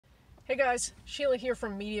Hey guys, Sheila here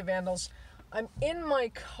from Media Vandals. I'm in my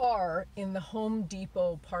car in the Home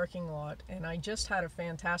Depot parking lot and I just had a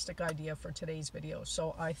fantastic idea for today's video,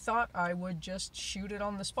 so I thought I would just shoot it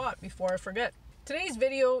on the spot before I forget. Today's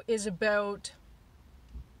video is about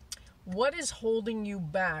what is holding you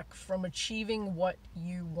back from achieving what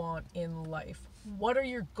you want in life. What are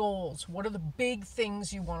your goals? What are the big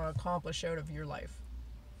things you want to accomplish out of your life?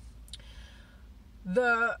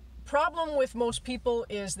 The problem with most people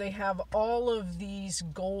is they have all of these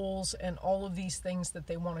goals and all of these things that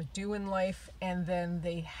they want to do in life, and then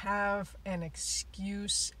they have an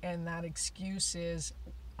excuse, and that excuse is,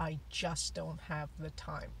 I just don't have the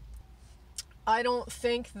time. I don't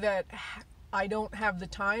think that I don't have the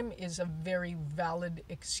time is a very valid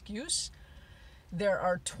excuse. There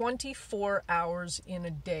are 24 hours in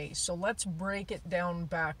a day, so let's break it down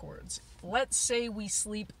backwards. Let's say we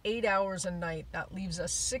sleep 8 hours a night. That leaves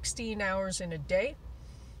us 16 hours in a day.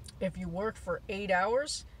 If you work for 8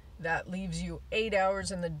 hours, that leaves you 8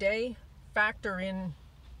 hours in the day. Factor in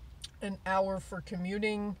an hour for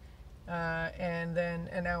commuting and then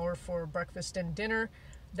an hour for breakfast and dinner.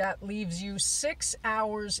 That leaves you 6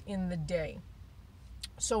 hours in the day.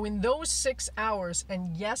 So in those 6 hours,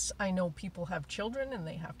 and yes, I know people have children and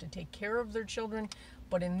they have to take care of their children,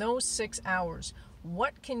 but in those 6 hours,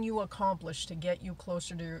 what can you accomplish to get you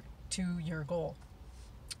closer to your goal?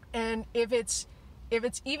 And if it's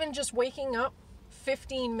even just waking up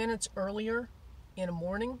 15 minutes earlier in the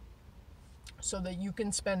morning so that you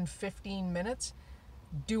can spend 15 minutes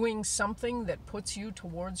doing something that puts you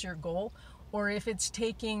towards your goal, or if it's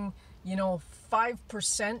taking,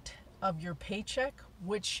 5% of your paycheck,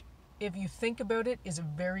 which if you think about it is a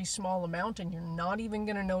very small amount and you're not even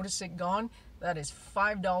going to notice it gone, that is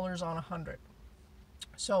 $5 on 100.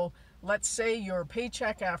 So let's say your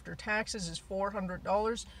paycheck after taxes is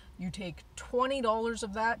 $400. You take $20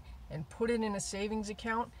 of that and put it in a savings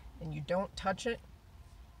account and you don't touch it.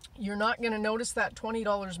 You're not going to notice that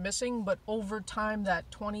 $20 missing, but over time that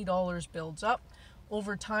 $20 builds up.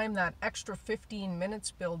 Over time that extra 15 minutes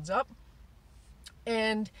builds up.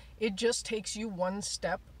 And it just takes you one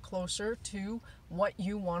step closer to what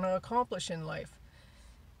you want to accomplish in life.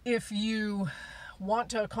 If you want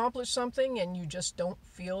to accomplish something and you just don't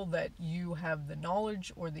feel that you have the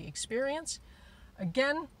knowledge or the experience,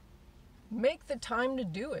 again, make the time to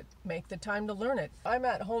do it. Make the time to learn it. I'm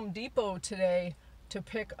at Home Depot today to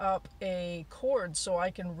pick up a cord so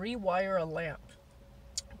I can rewire a lamp.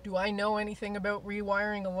 Do I know anything about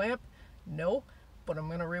rewiring a lamp? No, but I'm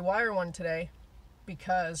going to rewire one today,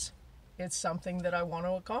 because it's something that I want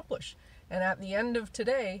to accomplish. And at the end of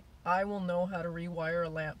today, I will know how to rewire a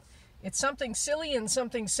lamp. It's something silly and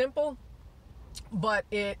something simple, but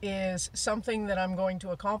it is something that I'm going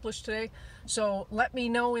to accomplish today. So let me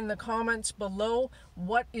know in the comments below,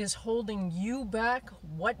 what is holding you back?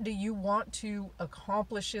 What do you want to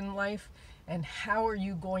accomplish in life? And how are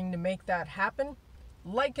you going to make that happen?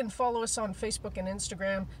 Like and follow us on Facebook and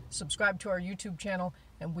Instagram. Subscribe to our YouTube channel,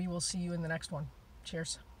 and we will see you in the next one.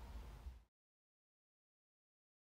 Cheers.